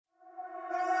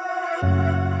Hello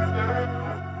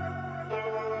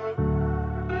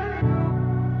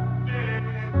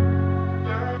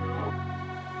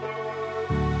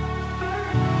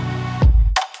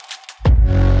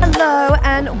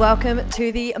and welcome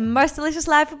to the Most Delicious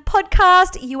Life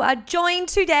podcast. You are joined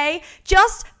today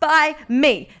just by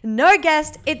me. No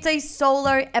guest. It's a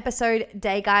solo episode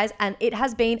day, guys, and it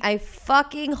has been a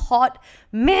fucking hot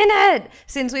minute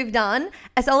since we've done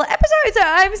a solo episode. So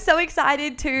I'm so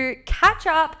excited to catch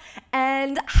up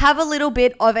and have a little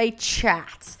bit of a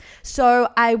chat.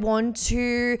 So I want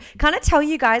to kind of tell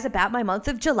you guys about my month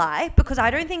of July because I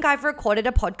don't think I've recorded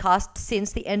a podcast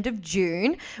since the end of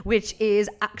June, which is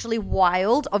actually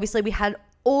wild. Obviously, we had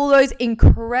all those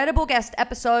incredible guest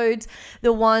episodes,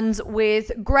 the ones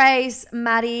with Grace,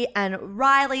 Maddie, and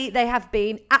Riley. They have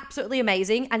been absolutely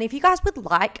amazing. And if you guys would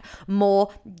like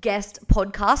more guest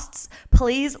podcasts,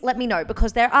 please let me know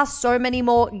because there are so many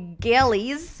more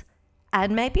girlies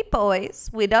and maybe boys,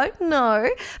 we don't know,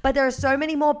 but there are so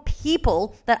many more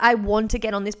people that I want to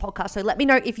get on this podcast. So let me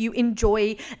know if you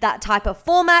enjoy that type of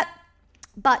format.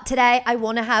 But today I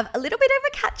want to have a little bit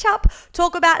of a catch up,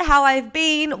 talk about how I've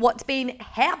been, what's been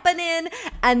happening,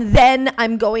 and then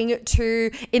I'm going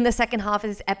to, in the second half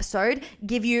of this episode,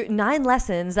 give you 9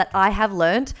 lessons that I have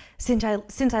learned since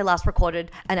I last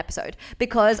recorded an episode,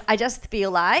 because I just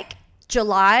feel like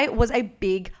July was a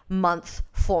big month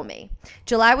for me.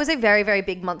 July was a very, very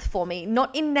big month for me.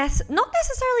 Not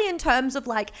necessarily in terms of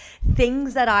like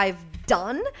things that I've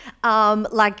done.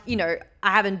 Like, you know,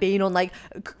 I haven't been on like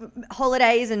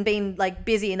holidays and been like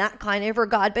busy in that kind of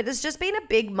regard, but it's just been a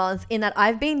big month in that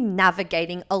I've been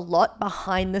navigating a lot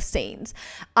behind the scenes.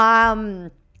 I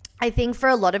think for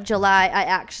a lot of July,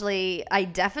 I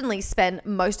definitely spent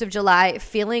most of July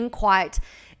feeling quite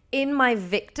in my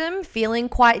victim, feeling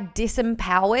quite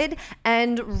disempowered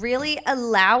and really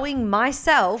allowing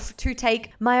myself to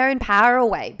take my own power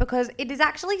away, because it is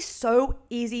actually so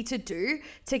easy to do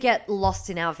to get lost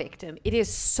in our victim. It is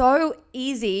so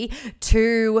easy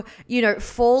to, you know,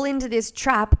 fall into this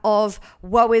trap of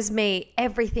woe is me,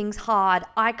 everything's hard,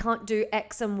 I can't do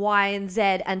X and Y and Z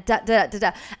and da da da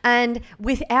da. And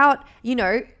without, you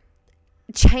know,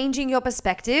 changing your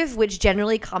perspective, which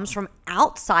generally comes from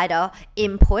outsider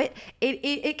input,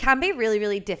 it can be really,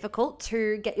 really difficult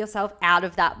to get yourself out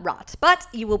of that rut. But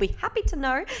you will be happy to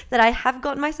know that I have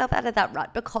gotten myself out of that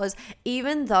rut, because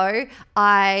even though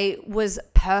I was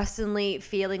personally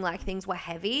feeling like things were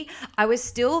heavy, I was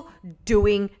still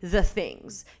doing the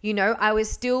things. You know, I was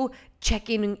still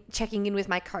checking in with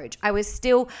my coach. I was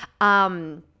still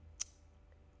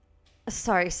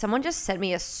sorry, someone just sent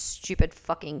me a stupid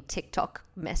fucking TikTok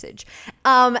message.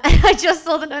 And I just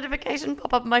saw the notification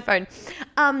pop up on my phone.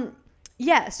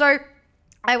 Yeah, so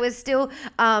I was still,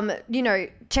 you know,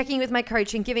 checking with my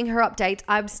coach and giving her updates.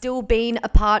 I've still been a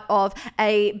part of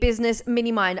a business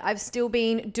mini mind. I've still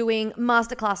been doing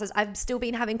masterclasses. I've still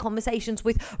been having conversations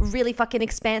with really fucking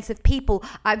expansive people.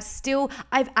 I've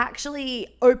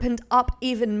actually opened up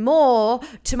even more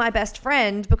to my best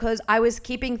friend, because I was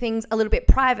keeping things a little bit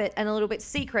private and a little bit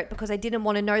secret, because I didn't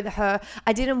want her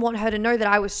to know that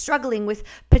I was struggling with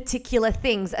particular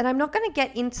things. And I'm not going to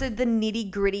get into the nitty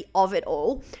gritty of it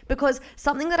all, because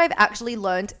something that I've actually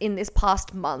learned in this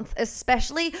past month,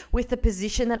 especially with the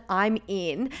position that I'm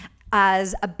in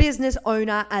as a business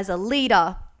owner, as a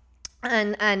leader,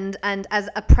 and as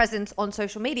a presence on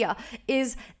social media,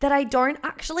 is that I don't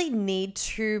actually need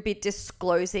to be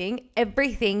disclosing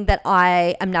everything that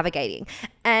I am navigating.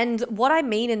 And what I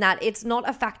mean in that, it's not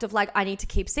a fact of like, I need to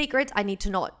keep secrets, I need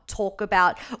to not talk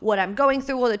about what I'm going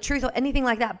through or the truth or anything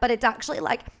like that, but it's actually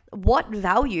like, what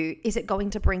value is it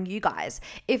going to bring you guys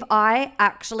if I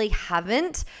actually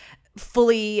haven't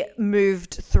fully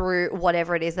moved through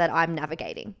whatever it is that I'm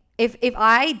navigating? If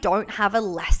I don't have a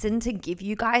lesson to give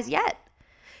you guys yet,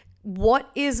 what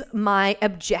is my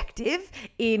objective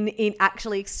in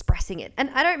actually expressing it? And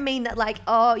I don't mean that like,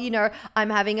 oh, you know, I'm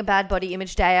having a bad body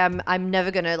image day, I'm never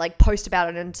gonna like post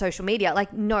about it on social media.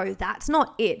 Like, no, that's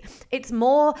not it. It's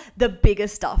more the bigger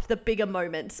stuff, the bigger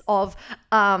moments of,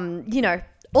 you know,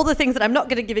 all the things that I'm not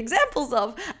gonna give examples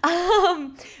of.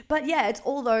 But yeah, it's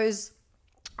all those,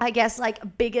 I guess,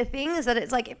 like bigger things that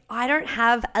it's like, if I don't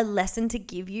have a lesson to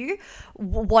give you,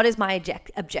 what is my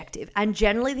objective? And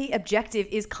generally the objective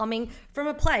is coming from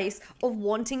a place of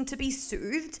wanting to be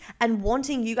soothed and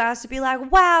wanting you guys to be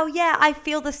like, wow, yeah, I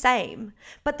feel the same.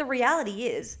 But the reality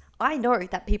is, I know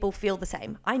that people feel the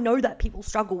same. I know that people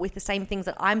struggle with the same things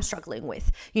that I'm struggling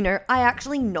with. You know, I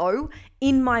actually know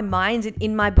in my mind and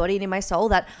in my body and in my soul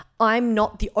that I'm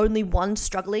not the only one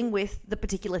struggling with the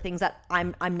particular things that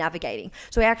I'm navigating.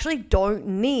 So I actually don't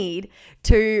need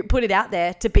to put it out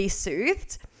there to be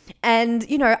soothed. And,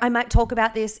 I might talk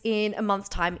about this in a month's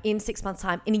time, in 6 months'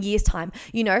 time, in a year's time.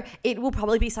 It will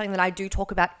probably be something that I do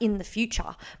talk about in the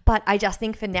future. But I just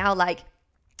think for now, like,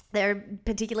 there are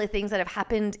particular things that have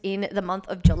happened in the month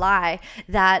of July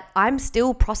that I'm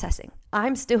still processing.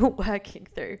 I'm still working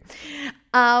through.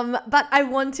 But I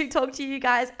want to talk to you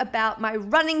guys about my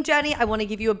running journey. I want to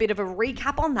give you a bit of a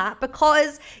recap on that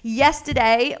because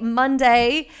yesterday,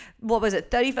 Monday,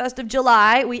 31st of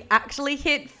July, we actually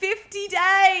hit 50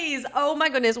 days. Oh my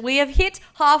goodness, we have hit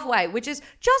halfway, which is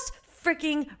just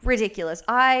freaking ridiculous.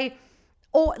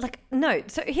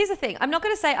 So here's the thing. I'm not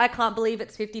going to say I can't believe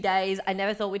it's 50 days. I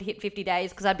never thought we'd hit 50 days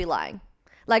because I'd be lying.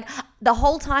 Like, the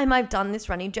whole time I've done this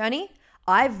running journey,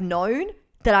 I've known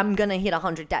that I'm going to hit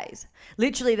 100 days.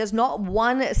 Literally, there's not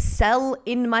one cell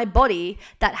in my body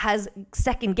that has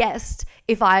second guessed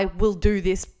if I will do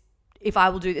this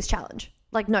challenge.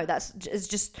 Like, no, it's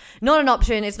just not an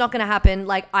option. It's not going to happen.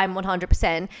 Like, I'm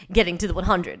 100% getting to the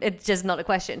 100. It's just not a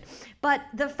question. But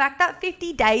the fact that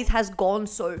 50 days has gone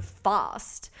so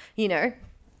fast,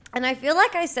 and I feel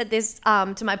like I said this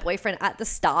to my boyfriend at the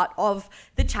start of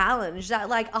the challenge that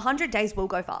like 100 days will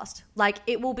go fast. Like,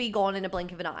 it will be gone in a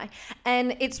blink of an eye.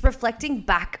 And it's reflecting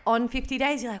back on 50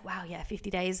 days. You're like, wow, yeah, 50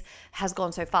 days has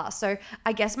gone so fast. So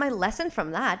I guess my lesson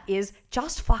from that is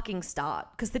just fucking start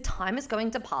because the time is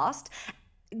going to pass.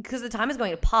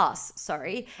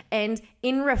 And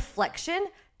in reflection,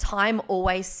 time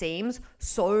always seems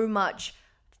so much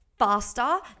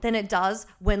faster than it does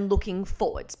when looking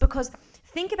forwards. Because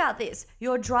think about this.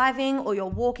 You're driving or you're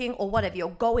walking or whatever.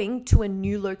 You're going to a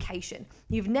new location.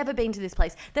 You've never been to this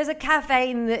place. There's a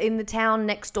cafe in the town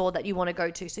next door that you want to go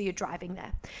to, so you're driving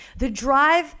there. The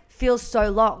drive feels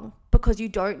so long because you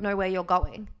don't know where you're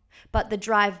going. But the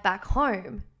drive back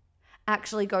home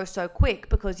actually goes so quick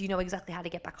because you know exactly how to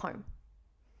get back home.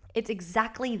 It's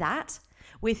exactly that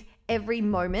with every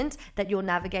moment that you're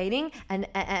navigating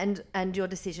and your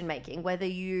decision making, whether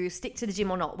you stick to the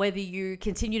gym or not, whether you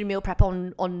continue to meal prep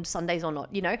on Sundays or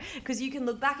not, because you can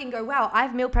look back and go, wow,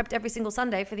 I've meal prepped every single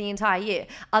Sunday for the entire year,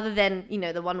 other than,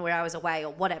 the one where I was away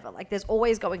or whatever. Like, there's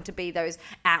always going to be those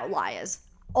outliers,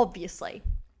 obviously.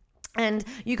 And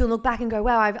you can look back and go,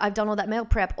 wow, I've done all that meal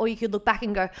prep. Or you could look back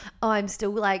and go, oh, I'm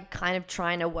still like kind of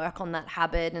trying to work on that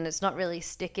habit and it's not really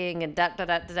sticking and da.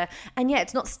 And yeah,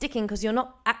 it's not sticking because you're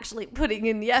not actually putting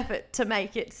in the effort to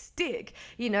make it stick.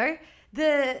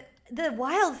 The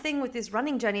wild thing with this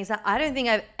running journey is that I don't think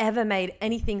I've ever made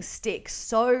anything stick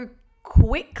so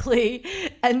quickly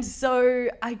and so,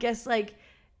 I guess, like,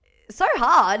 so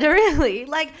hard, really.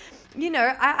 Like,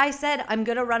 I said I'm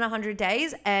going to run 100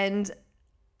 days and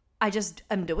I just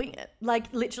am doing it. Like,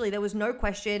 literally, there was no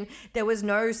question. There was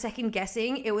no second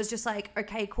guessing. It was just like,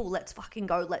 okay, cool, let's fucking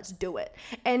go. Let's do it.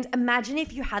 And imagine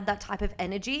if you had that type of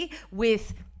energy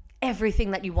with everything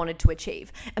that you wanted to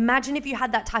achieve. Imagine if you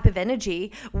had that type of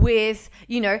energy with,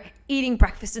 eating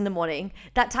breakfast in the morning,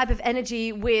 that type of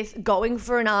energy with going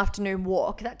for an afternoon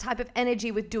walk, that type of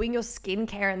energy with doing your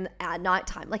skincare at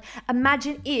nighttime. Like,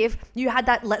 imagine if you had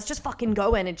that let's just fucking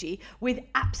go energy with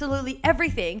absolutely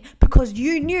everything because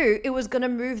you knew it was going to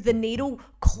move the needle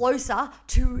closer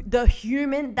to the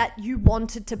human that you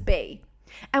wanted to be.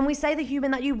 And we say the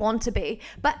human that you want to be,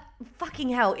 but fucking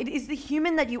hell, it is the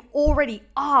human that you already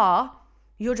are.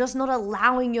 You're just not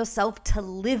allowing yourself to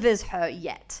live as her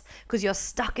yet because you're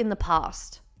stuck in the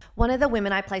past. One of the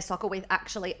women I play soccer with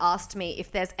actually asked me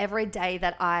if there's ever a day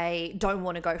that I don't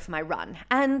want to go for my run.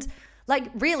 And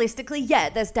like, realistically, yeah,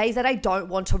 there's days that I don't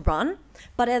want to run,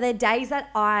 but are there days that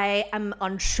I am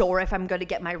unsure if I'm going to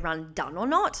get my run done or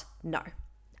not? No.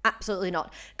 Absolutely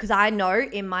not. Because I know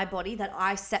in my body that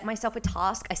I set myself a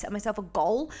task, I set myself a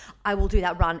goal, I will do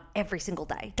that run every single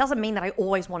day. Doesn't mean that I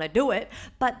always want to do it,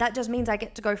 but that just means I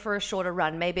get to go for a shorter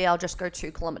run. Maybe I'll just go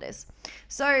 2 kilometers.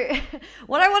 So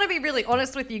what I want to be really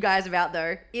honest with you guys about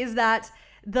though, is that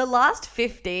the last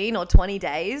 15 or 20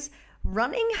 days,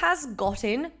 running has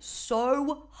gotten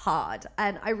so hard,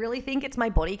 and I really think it's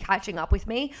my body catching up with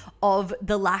me of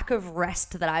the lack of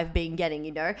rest that I've been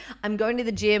getting. I'm going to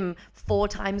the gym 4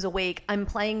 times a week. I'm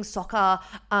playing soccer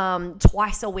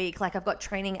twice a week. Like, I've got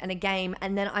training and a game,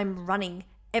 and then I'm running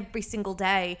every single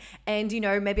day. And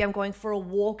maybe I'm going for a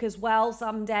walk as well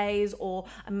some days, or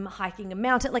I'm hiking a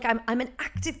mountain. Like, I'm an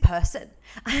active person.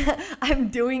 I'm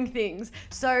doing things.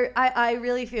 So I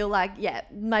really feel like, yeah,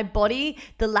 my body,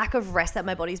 the lack of rest that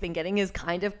my body's been getting is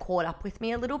kind of caught up with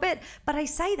me a little bit. But I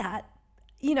say that,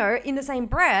 in the same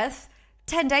breath,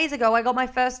 10 days ago, I got my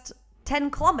first 10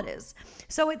 kilometers.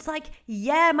 So it's like,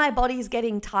 yeah, my body's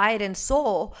getting tired and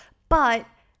sore, but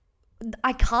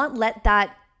I can't let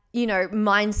that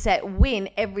mindset win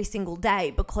every single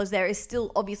day, because there is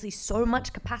still obviously so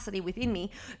much capacity within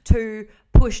me to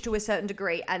push to a certain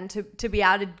degree and to be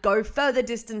able to go further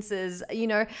distances.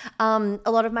 A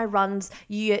lot of my runs,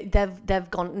 they've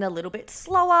gone a little bit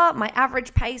slower. My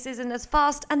average pace isn't as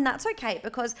fast, and that's okay,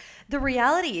 because the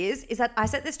reality is that I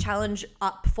set this challenge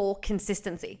up for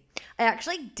consistency. I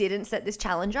actually didn't set this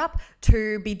challenge up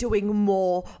to be doing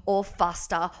more or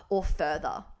faster or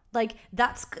further. Like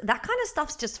that kind of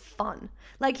stuff's just fun.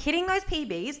 Like hitting those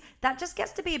PBs, that just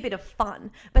gets to be a bit of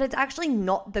fun, but it's actually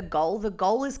not the goal. The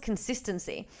goal is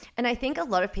consistency. And I think a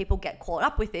lot of people get caught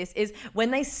up with this is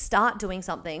when they start doing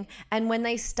something and when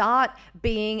they start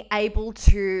being able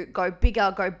to go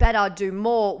bigger, go better, do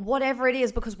more, whatever it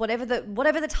is, because whatever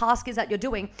the task is that you're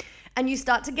doing, and you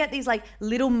start to get these like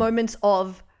little moments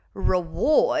of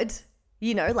reward,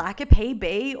 like a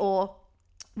PB or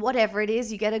whatever it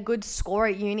is, you get a good score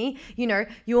at uni,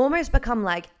 you almost become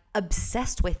like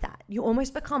obsessed with that. You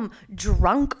almost become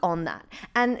drunk on that.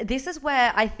 And this is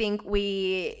where I think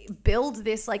we build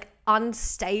this like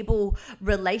unstable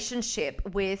relationship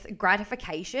with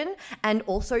gratification and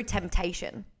also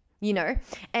temptation,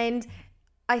 and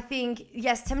I think,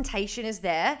 yes, temptation is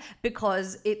there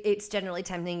because it's generally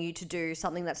tempting you to do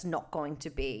something that's not going to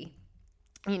be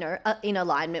in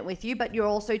alignment with you, but you're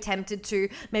also tempted to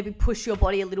maybe push your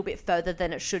body a little bit further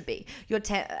than it should be.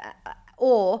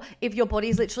 Or if your body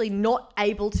is literally not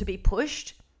able to be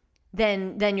pushed,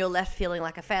 then you're left feeling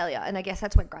like a failure. And I guess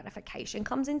that's where gratification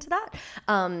comes into that.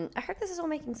 I hope this is all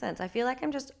making sense. I feel like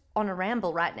I'm just on a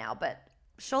ramble right now, but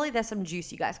surely there's some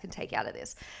juice you guys can take out of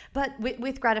this. But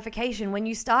with gratification, when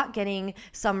you start getting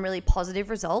some really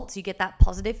positive results, you get that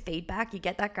positive feedback, you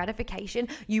get that gratification,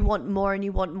 you want more and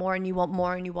you want more and you want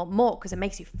more and you want more, because it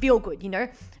makes you feel good.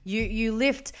 You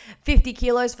lift 50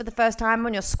 kilos for the first time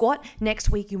on your squat. Next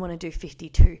week you want to do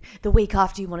 52. The week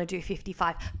after you want to do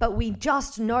 55. But we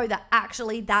just know that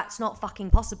actually that's not fucking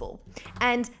possible.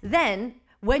 And then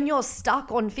when you're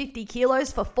stuck on 50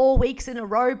 kilos for 4 weeks in a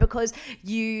row because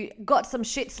you got some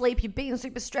shit sleep, you've been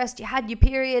super stressed, you had your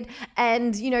period,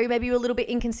 and maybe you're a little bit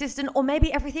inconsistent, or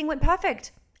maybe everything went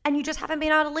perfect and you just haven't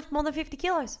been able to lift more than 50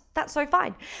 kilos. That's so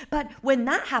fine. But when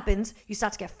that happens, you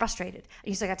start to get frustrated and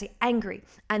you start to get angry,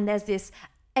 and there's this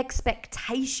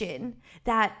expectation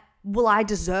that, well, I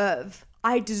deserve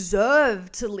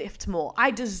to lift more. I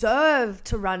deserve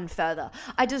to run further.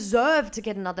 I deserve to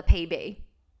get another PB.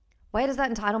 Where does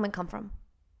that entitlement come from?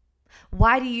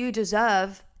 Why do you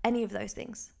deserve any of those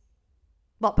things?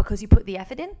 What, because you put the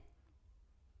effort in?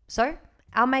 So,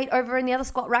 our mate over in the other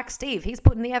squat rack, Steve, he's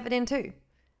putting the effort in too.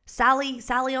 Sally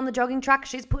on the jogging track,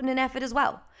 she's putting in effort as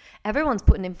well. Everyone's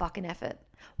putting in fucking effort.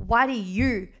 Why do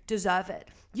you deserve it?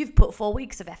 You've put 4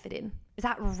 weeks of effort in. Is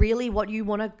that really what you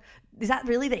want to, is that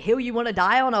really the hill you want to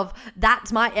die on of,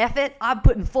 that's my effort? I'm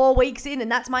putting 4 weeks in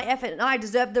and that's my effort and I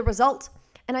deserve the result?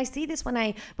 And I see this when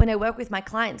I work with my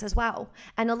clients as well.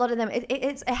 And a lot of them,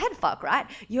 it's a head fuck, right?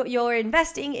 You're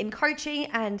investing in coaching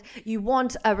and you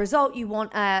want a result, you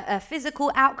want a physical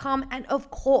outcome, and of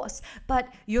course, but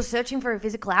you're searching for a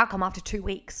physical outcome after 2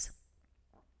 weeks.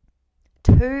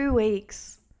 2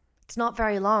 weeks. It's not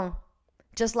very long.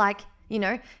 Just like,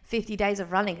 50 days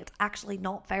of running, it's actually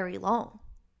not very long.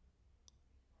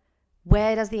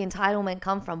 Where does the entitlement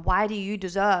come from? Why do you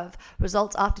deserve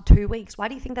results after 2 weeks? Why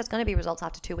do you think there's going to be results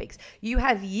after 2 weeks? You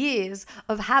have years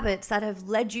of habits that have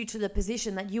led you to the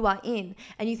position that you are in,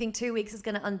 and you think 2 weeks is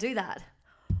going to undo that.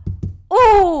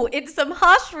 Oh, it's some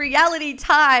harsh reality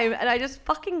time, and I just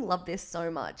fucking love this so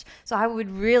much. So I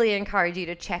would really encourage you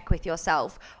to check with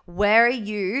yourself. Where are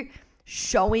you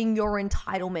showing your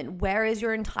entitlement? Where is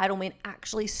your entitlement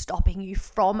actually stopping you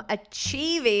from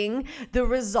achieving the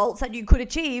results that you could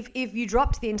achieve if you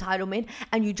dropped the entitlement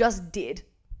and you just did?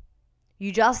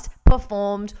 You just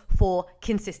performed for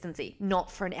consistency, not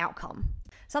for an outcome.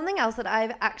 Something else that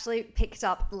I've actually picked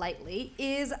up lately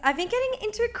is I've been getting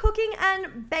into cooking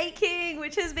and baking,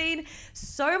 which has been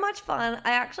so much fun.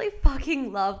 I actually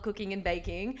fucking love cooking and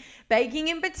baking. Baking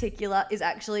in particular is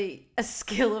actually a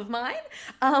skill of mine,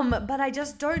 but I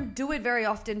just don't do it very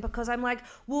often because I'm like,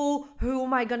 well, who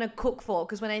am I going to cook for?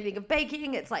 Because when I think of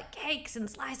baking, it's like cakes and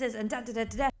slices and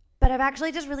da-da-da-da-da. But I've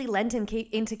actually just really lent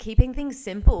into keeping things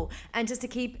simple and just to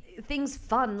keep things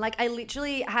fun. Like I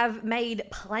literally have made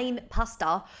plain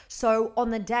pasta, so on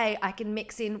the day I can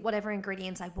mix in whatever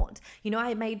ingredients I want.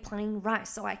 I made plain rice,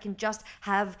 so I can just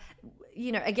have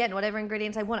again, whatever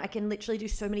ingredients I want. I can literally do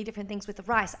so many different things with the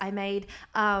rice. I made,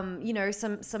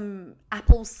 some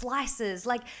apple slices,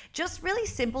 like just really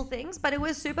simple things, but it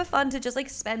was super fun to just like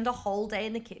spend a whole day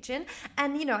in the kitchen.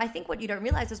 And, I think what you don't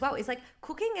realize as well is like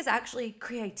cooking is actually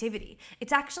creativity.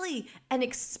 It's actually an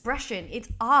expression. It's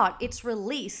art. It's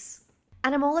release.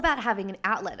 And I'm all about having an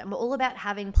outlet. I'm all about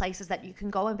having places that you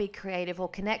can go and be creative or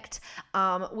connect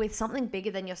with something bigger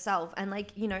than yourself. And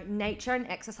like, nature and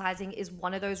exercising is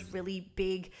one of those really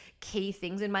big key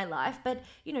things in my life. But,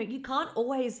 you can't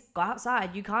always go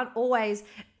outside. You can't always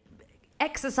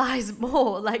exercise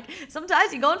more. Like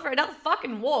sometimes you're going for enough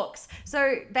fucking walks.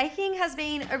 So baking has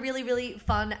been a really, really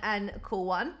fun and cool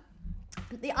one.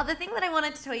 The other thing that I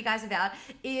wanted to tell you guys about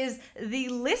is the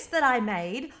list that I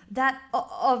made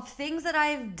of things that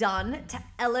I've done to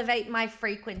elevate my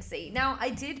frequency. Now, I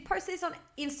did post this on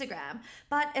Instagram,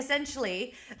 but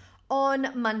essentially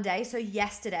on Monday, so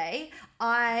yesterday,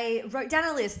 I wrote down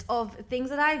a list of things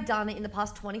that I've done in the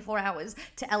past 24 hours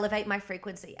to elevate my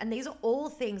frequency. And these are all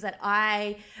things that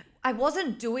I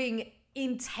wasn't doing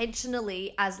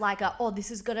intentionally as like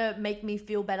this is gonna make me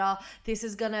feel better, this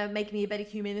is gonna make me a better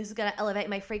human, this is gonna elevate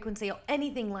my frequency or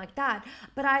anything like that.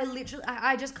 But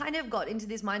I just kind of got into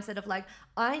this mindset of like,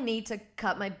 I need to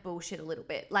cut my bullshit a little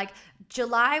bit. Like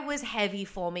July was heavy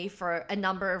for me for a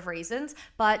number of reasons,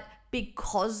 but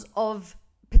because of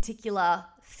particular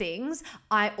things,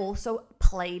 I also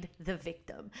played the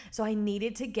victim. So I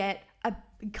needed to get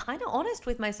kind of honest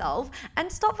with myself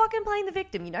and stop fucking playing the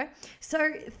victim,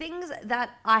 So things that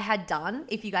I had done,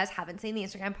 if you guys haven't seen the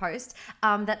Instagram post,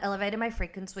 that elevated my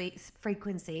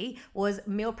frequency was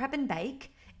meal prep and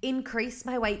bake, increase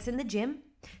my weights in the gym,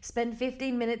 spend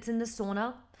 15 minutes in the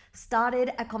sauna,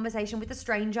 started a conversation with a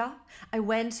stranger. I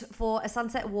went for a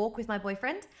sunset walk with my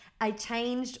boyfriend. I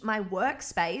changed my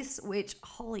workspace, which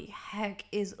holy heck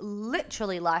is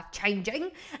literally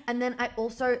life-changing. And then I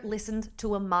also listened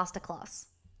to a masterclass.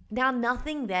 Now,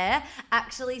 nothing there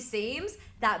actually seems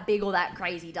that big or that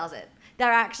crazy, does it? They're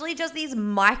actually just these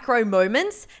micro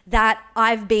moments that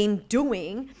I've been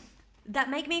doing that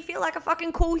make me feel like a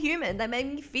fucking cool human, that make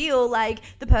me feel like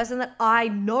the person that I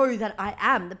know that I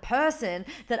am, the person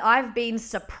that I've been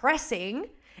suppressing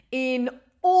in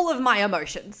all of my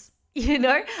emotions.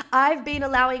 I've been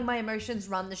allowing my emotions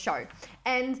run the show.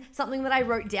 And something that I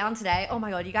wrote down today, oh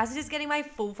my God, you guys are just getting my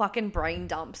full fucking brain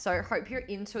dump. So hope you're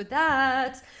into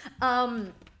that.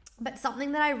 But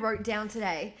something that I wrote down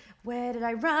today, where did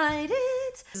I write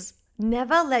it?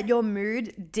 Never let your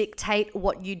mood dictate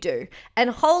what you do. And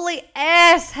holy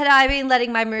ass had I been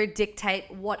letting my mood dictate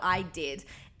what I did.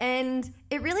 And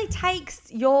it really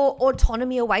takes your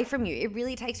autonomy away from you. It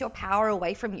really takes your power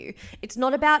away from you. It's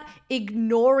not about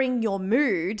ignoring your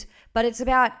mood, but it's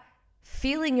about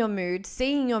feeling your mood,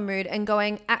 seeing your mood and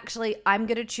going, actually, I'm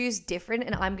going to choose different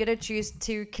and I'm going to choose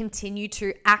to continue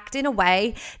to act in a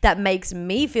way that makes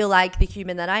me feel like the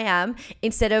human that I am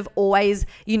instead of always,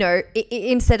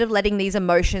 instead of letting these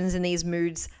emotions and these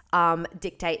moods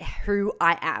dictate who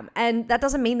I am. And that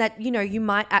doesn't mean that, you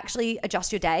might actually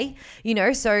adjust your day,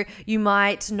 so you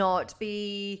might not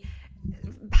be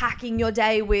packing your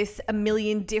day with a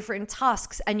million different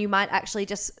tasks and you might actually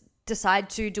just decide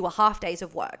to do a half days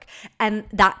of work, and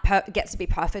that gets to be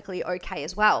perfectly okay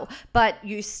as well. But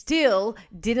you still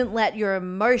didn't let your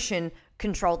emotion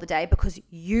control the day because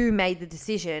you made the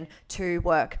decision to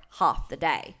work half the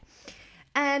day.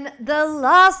 And the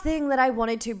last thing that I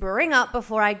wanted to bring up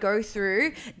before I go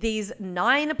through these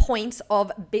 9 points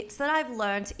of bits that I've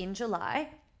learned in July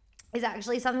is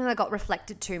actually something that got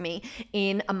reflected to me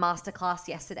in a masterclass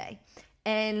yesterday.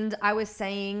 And I was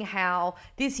saying how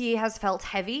this year has felt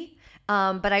heavy,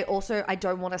 but I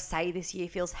don't want to say this year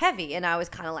feels heavy. And I was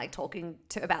kind of like talking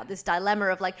about this dilemma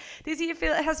of like, this year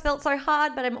has felt so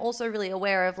hard, but I'm also really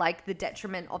aware of like the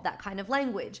detriment of that kind of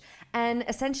language. And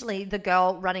essentially the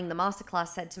girl running the masterclass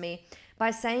said to me, by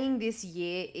saying this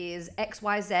year is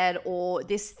XYZ or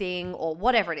this thing or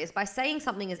whatever it is, by saying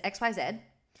something is XYZ,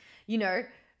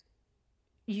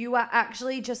 you are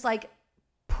actually just like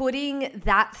putting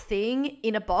that thing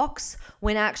in a box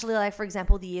when actually, like, for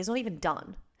example, the year's not even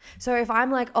done. So if I'm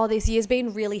like, oh, this year's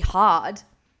been really hard,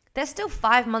 there's still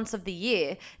 5 months of the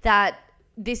year that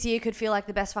this year could feel like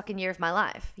the best fucking year of my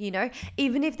life,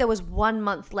 Even if there was 1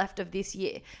 month left of this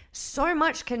year, so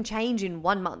much can change in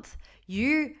 1 month.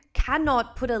 You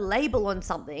cannot put a label on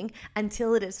something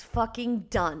until it is fucking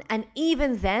done. And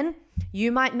even then,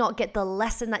 you might not get the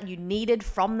lesson that you needed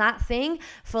from that thing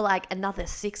for like another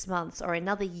 6 months or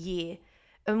another year.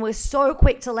 And we're so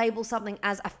quick to label something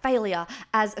as a failure,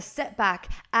 as a setback,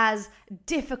 as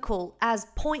difficult, as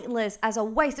pointless, as a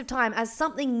waste of time, as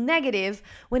something negative,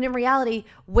 when in reality,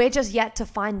 we're just yet to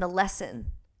find the lesson.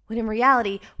 When in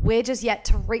reality, we're just yet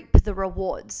to reap the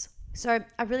rewards. So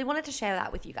I really wanted to share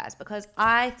that with you guys because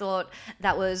I thought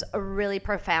that was a really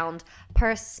profound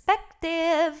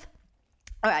perspective.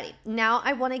 Alrighty, now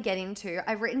I want to get into,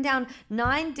 I've written down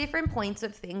 9 different points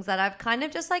of things that I've kind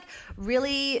of just like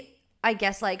really, I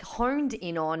guess, like honed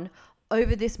in on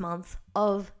over this month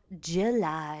of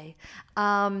July.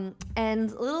 And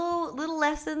little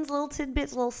lessons, little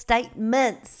tidbits, little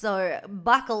statements. So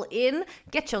buckle in,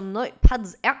 get your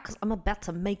notepads out because I'm about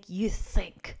to make you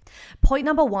think. Point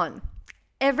number 1,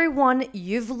 everyone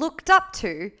you've looked up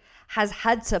to has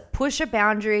had to push a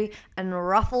boundary and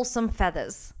ruffle some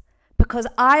feathers. Because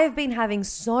I've been having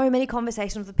so many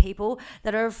conversations with people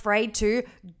that are afraid to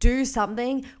do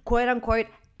something, quote unquote,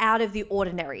 out of the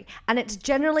ordinary. And it's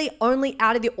generally only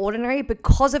out of the ordinary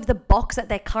because of the box that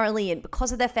they're currently in,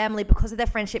 because of their family, because of their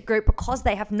friendship group, because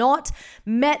they have not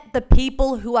met the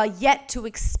people who are yet to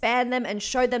expand them and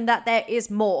show them that there is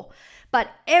more. But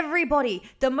everybody,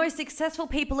 the most successful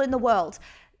people in the world,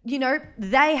 you know,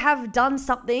 they have done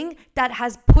something that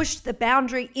has pushed the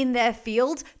boundary in their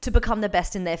field to become the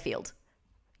best in their field.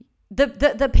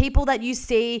 The people that you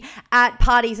see at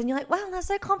parties and you're like, wow, they're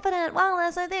so confident. Wow,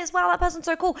 they're so this. Wow, that person's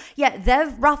so cool. Yeah,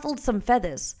 they've ruffled some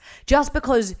feathers. Just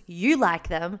because you like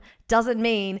them doesn't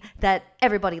mean that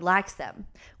everybody likes them.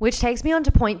 Which takes me on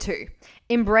to point 2.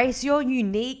 Embrace your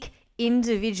unique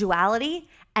individuality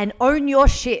and own your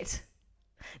shit.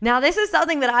 Now, this is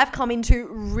something that I've come into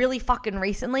really fucking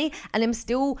recently and I'm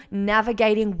still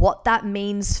navigating what that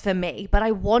means for me. But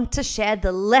I want to share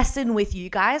the lesson with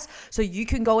you guys so you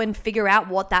can go and figure out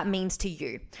what that means to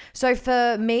you. So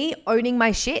for me, owning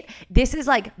my shit, this is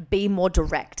like be more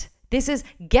direct. This is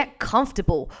get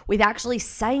comfortable with actually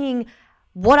saying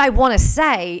what I want to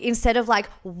say instead of like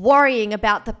worrying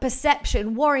about the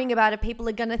perception, worrying about if people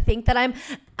are going to think that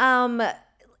I'm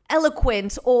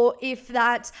eloquent or if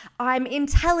that I'm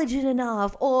intelligent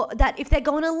enough or that if they're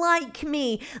going to like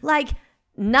me. Like,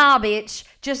 nah, bitch,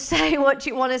 just say what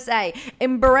you want to say.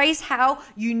 Embrace how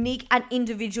unique and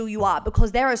individual you are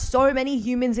because there are so many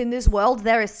humans in this world.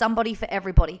 There is somebody for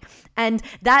everybody. And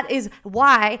that is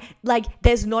why like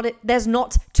there's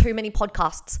not too many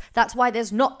podcasts. That's why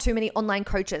there's not too many online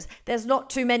coaches. There's not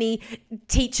too many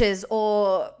teachers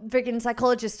or freaking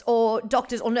psychologists or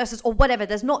doctors or nurses or whatever.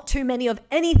 There's not too many of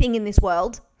anything in this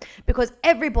world because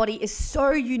everybody is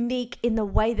so unique in the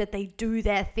way that they do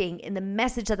their thing, in the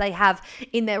message that they have,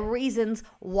 in their reasons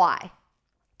why.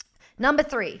 Number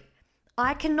 3,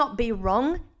 I cannot be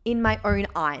wrong in my own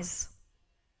eyes.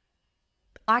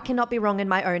 I cannot be wrong in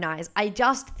my own eyes. I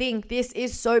just think this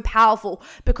is so powerful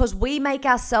because we make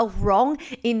ourselves wrong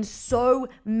in so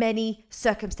many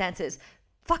circumstances.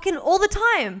 Fucking all the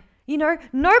time. You know,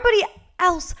 nobody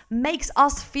else makes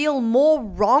us feel more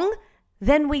wrong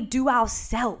than we do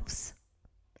ourselves.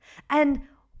 And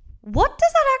what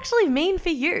does that actually mean for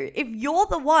you? If you're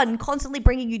the one constantly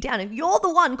bringing you down, if you're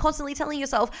the one constantly telling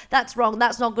yourself that's wrong,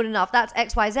 that's not good enough, that's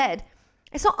XYZ,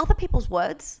 it's not other people's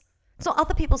words. It's not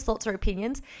other people's thoughts or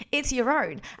opinions. It's your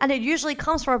own. And it usually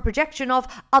comes from a projection of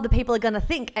other people are going to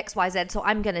think XYZ, so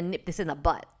I'm going to nip this in the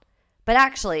butt. But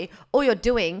actually, all you're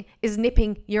doing is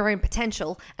nipping your own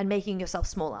potential and making yourself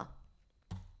smaller.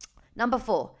 Number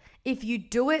 4, if you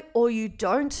do it or you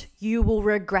don't, you will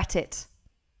regret it.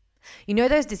 You know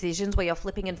those decisions where you're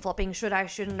flipping and flopping, should I,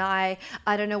 shouldn't I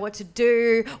don't know what to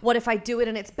do, what if I do it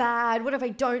and it's bad, what if I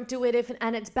don't do it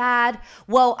and it's bad?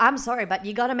 Well, I'm sorry, but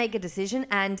you got to make a decision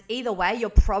and either way,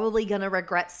 you're probably going to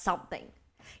regret something.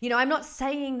 You know, I'm not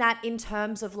saying that in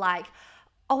terms of like,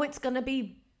 oh, it's going to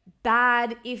be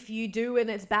bad if you do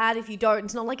and it's bad if you don't.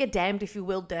 It's not like a damned if you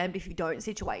will, damned if you don't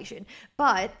situation.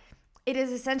 But it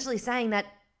is essentially saying that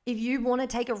if you want to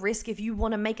take a risk, if you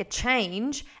want to make a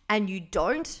change and you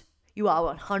don't, you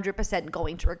are 100%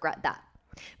 going to regret that.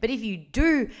 But if you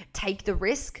do take the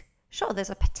risk, sure, there's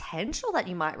a potential that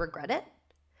you might regret it.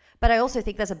 But I also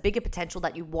think there's a bigger potential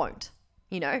that you won't,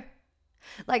 you know?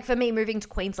 Like for me, moving to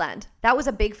Queensland, that was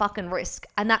a big fucking risk.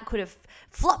 And that could have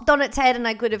flopped on its head and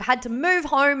I could have had to move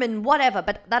home and whatever.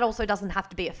 But that also doesn't have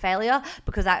to be a failure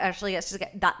because that actually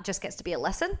just gets to be a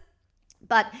lesson.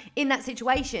 But in that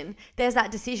situation, there's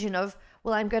that decision of,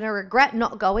 well, I'm going to regret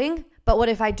not going, but what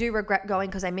if I do regret going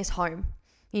because I miss home,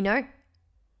 you know?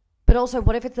 But also,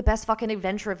 what if it's the best fucking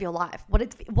adventure of your life? What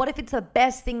if it's the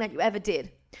best thing that you ever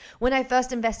did? When I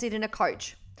first invested in a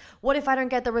coach, what if I don't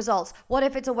get the results? What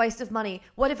if it's a waste of money?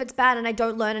 What if it's bad and I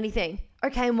don't learn anything?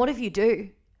 Okay, and what if you do?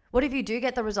 What if you do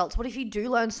get the results? What if you do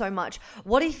learn so much?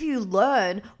 What if you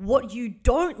learn what you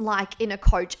don't like in a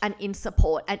coach and in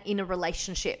support and in a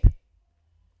relationship?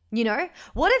 You know,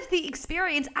 what if the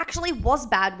experience actually was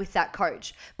bad with that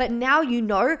coach, but now you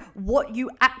know what you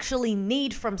actually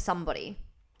need from somebody?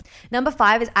 Number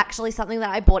 5 is actually something that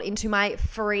I bought into my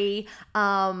free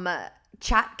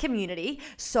chat community.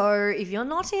 So if you're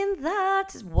not in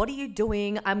that, what are you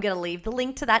doing? I'm going to leave the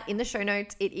link to that in the show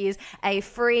notes. It is a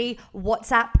free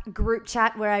WhatsApp group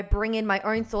chat where I bring in my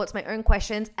own thoughts, my own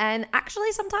questions, and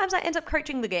actually sometimes I end up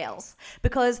coaching the girls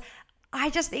because I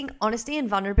just think honesty and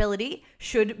vulnerability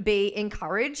should be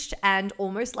encouraged and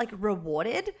almost like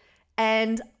rewarded.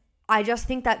 And I just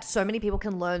think that so many people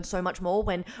can learn so much more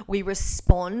when we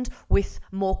respond with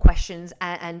more questions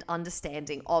and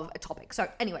understanding of a topic. So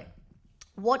anyway,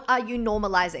 what are you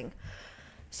normalizing?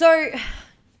 So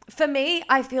for me,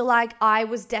 I feel like I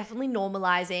was definitely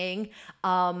normalizing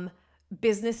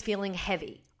business feeling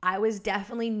heavy. I was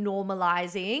definitely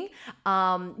normalizing,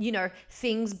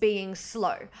 things being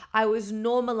slow. I was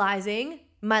normalizing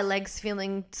my legs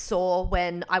feeling sore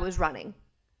when I was running.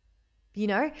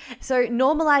 So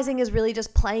normalizing is really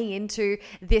just playing into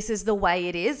this is the way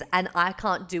it is and I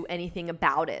can't do anything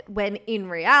about it. When in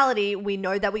reality, we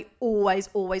know that we always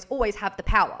have the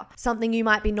power. Something you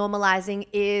might be normalizing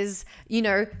is,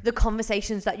 the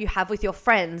conversations that you have with your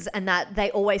friends and that they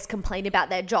always complain about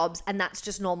their jobs and that's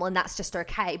just normal and that's just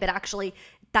okay. But actually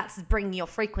that's bringing your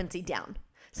frequency down.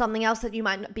 Something else that you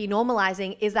might be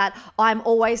normalizing is that I'm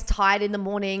always tired in the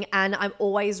morning and I'm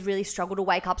always really struggle to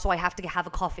wake up, so I have to have a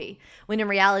coffee. When in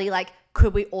reality,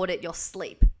 could we audit your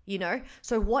sleep?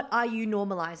 So what are you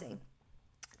normalizing?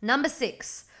 Number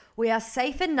 6, we are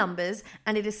safe in numbers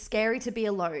and it is scary to be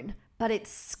alone, but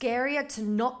it's scarier to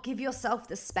not give yourself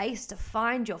the space to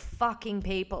find your fucking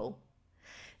people.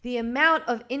 The amount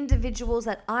of individuals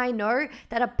that I know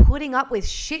that are putting up with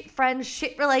shit friends,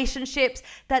 shit relationships,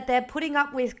 that they're putting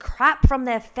up with crap from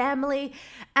their family.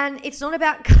 And it's not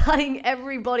about cutting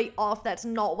everybody off. That's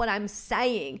not what I'm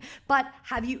saying. But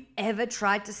have you ever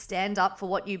tried to stand up for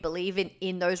what you believe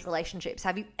in those relationships?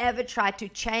 Have you ever tried to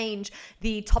change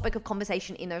the topic of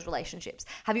conversation in those relationships?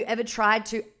 Have you ever tried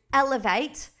to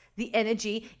elevate the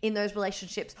energy in those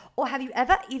relationships? Or have you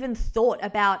ever even thought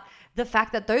about the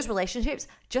fact that those relationships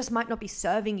just might not be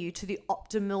serving you to the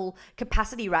optimal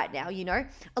capacity right now?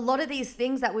 A lot of these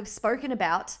things that we've spoken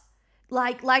about,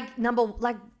 like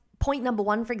point number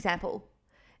 1, for example,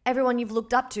 everyone you've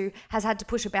looked up to has had to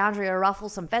push a boundary or ruffle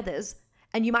some feathers.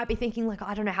 And you might be thinking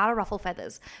I don't know how to ruffle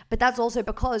feathers, but that's also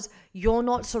because you're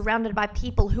not surrounded by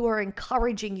people who are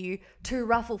encouraging you to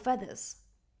ruffle feathers.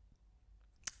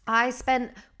 I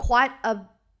spent quite a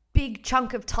big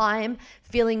chunk of time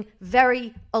feeling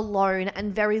very alone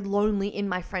and very lonely in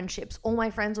my friendships. All my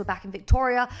friends were back in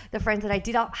Victoria. The friends that I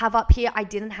did have up here, I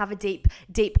didn't have a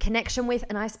deep connection with.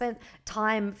 And I spent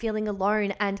time feeling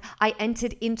alone and I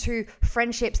entered into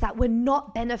friendships that were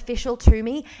not beneficial to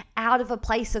me out of a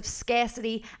place of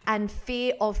scarcity and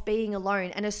fear of being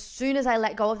alone. And as soon as I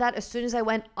let go of that, as soon as I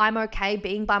went, I'm okay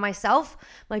being by myself,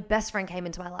 my best friend came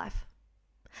into my life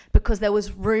because there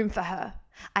was room for her.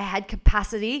 I had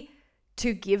capacity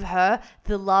to give her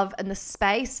the love and the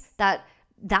space that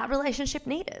relationship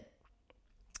needed.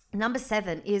 Number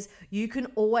 7 is you can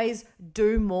always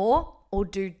do more or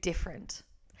do different.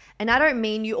 And I don't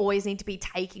mean you always need to be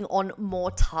taking on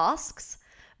more tasks,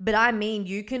 but I mean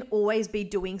you can always be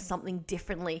doing something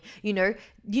differently. When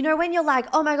you're like,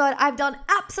 oh my God, I've done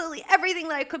absolutely everything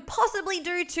that I could possibly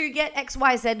do to get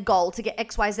XYZ goal, to get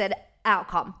XYZ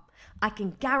outcome. I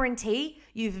can guarantee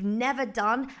you've never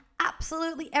done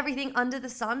absolutely everything under the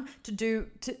sun to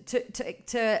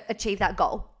achieve that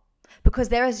goal, because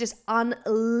there is just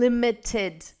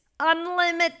unlimited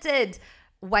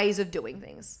ways of doing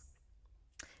things.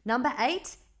 Number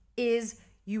 8 is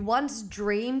you once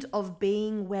dreamed of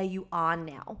being where you are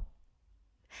now.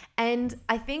 And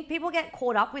I think people get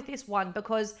caught up with this one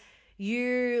because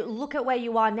you look at where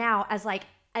you are now as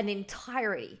an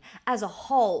entirety, as a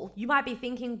whole. You might be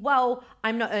thinking, well,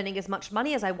 I'm not earning as much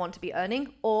money as I want to be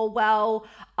earning, or well,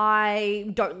 I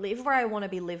don't live where I want to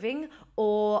be living,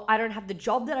 or I don't have the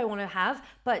job that I want to have.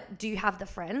 But do you have the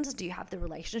friends? Do you have the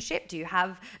relationship? Do you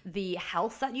have the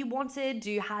health that you wanted?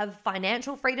 Do you have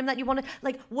financial freedom that you wanted?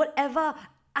 Whatever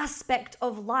aspect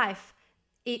of life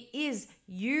it is,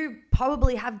 you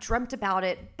probably have dreamt about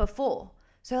it before.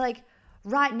 So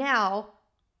right now,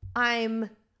 I'm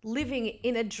living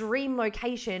in a dream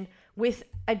location with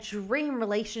a dream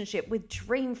relationship with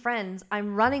dream friends.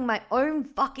 I'm running my own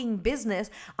fucking business.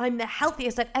 I'm the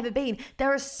healthiest I've ever been.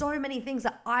 There are so many things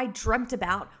that I dreamt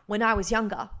about when I was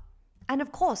younger. And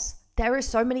of course, there are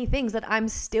so many things that I'm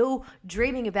still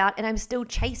dreaming about and I'm still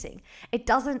chasing. It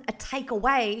doesn't take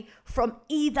away from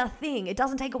either thing. It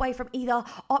doesn't take away from either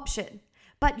option.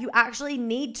 But you actually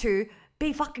need to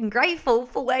be fucking grateful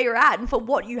for where you're at and for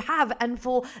what you have and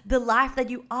for the life that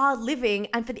you are living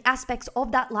and for the aspects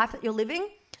of that life that you're living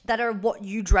that are what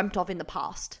you dreamt of in the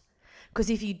past. Because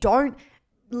if you don't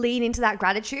lean into that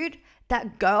gratitude,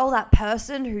 that girl, that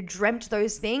person who dreamt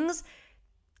those things,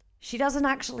 she doesn't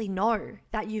actually know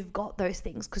that you've got those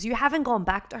things because you haven't gone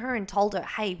back to her and told her,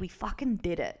 hey, we fucking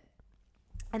did it.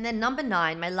 And then number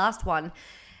 9, my last one,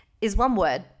 is one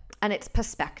word, and it's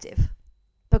perspective.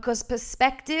 Because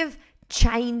perspective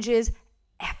changes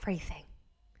everything.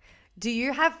 Do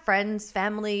you have friends,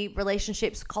 family,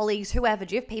 relationships, colleagues, whoever?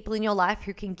 Do you have people in your life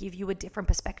who can give you a different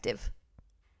perspective?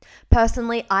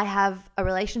 Personally, I have a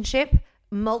relationship,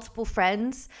 multiple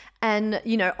friends, and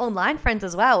online friends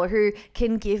as well who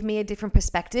can give me a different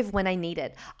perspective when I need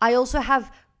it. I also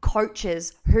have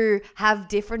coaches who have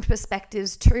different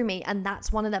perspectives to me, and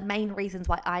that's one of the main reasons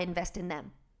why I invest in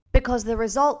them, because the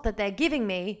result that they're giving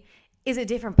me is a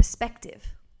different perspective,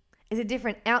 is a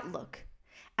different outlook,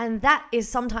 and that is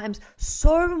sometimes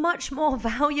so much more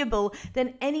valuable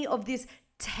than any of this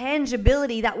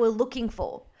tangibility that we're looking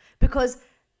for, because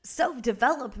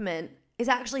self-development is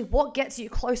actually what gets you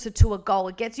closer to a goal.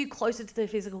 It gets you closer to the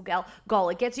physical goal.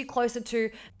 It gets you closer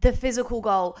to the physical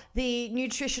goal, the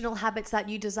nutritional habits that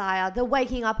you desire, the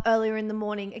waking up earlier in the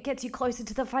morning. It gets you closer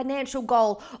to the financial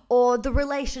goal or the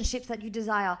relationships that you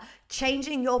desire.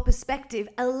 Changing your perspective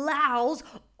allows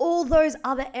all those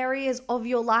other areas of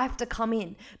your life to come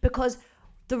in, because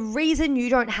the reason you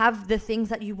don't have the things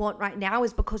that you want right now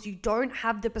is because you don't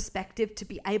have the perspective to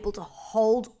be able to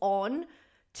hold on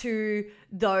to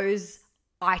those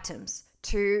items,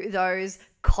 to those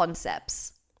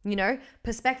concepts,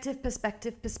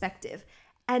 perspective.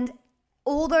 And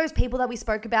all those people that we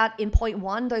spoke about in point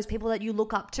 1, those people that you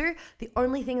look up to, the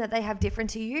only thing that they have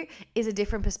different to you is a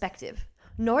different perspective.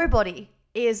 Nobody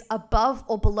is above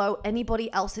or below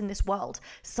anybody else in this world.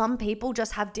 Some people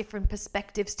just have different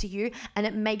perspectives to you, and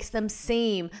it makes them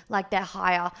seem like they're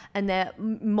higher and they're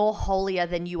more holier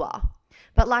than you are.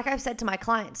 But like I've said to my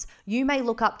clients, you may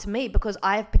look up to me because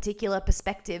I have particular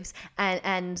perspectives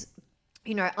and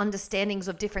understandings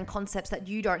of different concepts that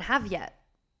you don't have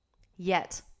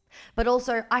yet. But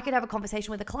also I could have a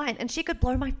conversation with a client and she could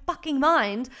blow my fucking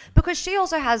mind because she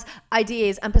also has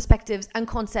ideas and perspectives and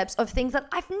concepts of things that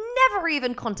I've never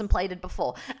even contemplated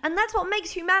before. And that's what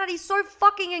makes humanity so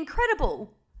fucking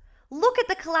incredible. Look at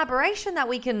the collaboration that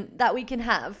we can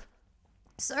have.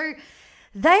 So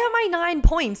they are my 9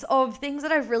 points of things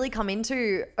that I've really come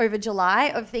into over July,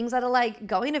 of things that are like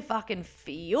going to fucking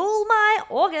fuel my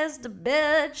August,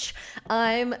 bitch.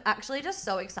 I'm actually just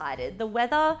so excited. The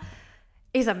weather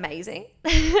is amazing.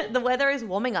 The weather is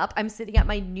warming up. I'm sitting at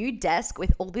my new desk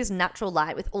with all this natural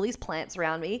light, with all these plants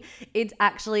around me. It's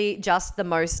actually just the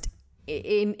most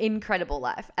incredible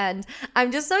life, and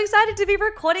I'm just so excited to be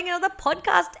recording another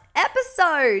podcast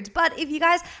episode. But if you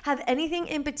guys have anything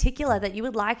in particular that you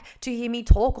would like to hear me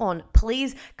talk on,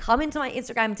 please come into my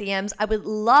Instagram DMs. I would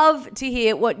love to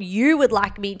hear what you would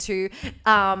like me to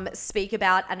speak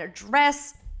about and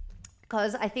address,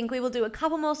 because I think we will do a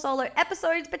couple more solo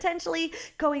episodes potentially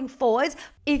going forward.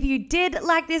 If you did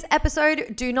like this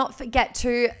episode, do not forget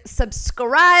to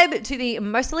subscribe to the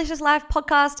Most Delicious Life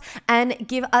podcast and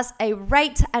give us a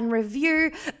rate and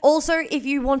review. Also, if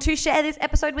you want to share this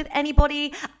episode with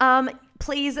anybody,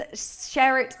 please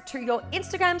share it to your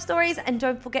Instagram stories, and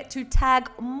don't forget to tag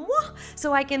moi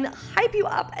so I can hype you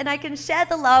up and I can share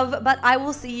the love. But I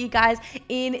will see you guys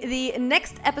in the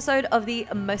next episode of the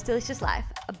Most Delicious Life.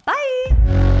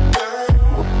 Bye.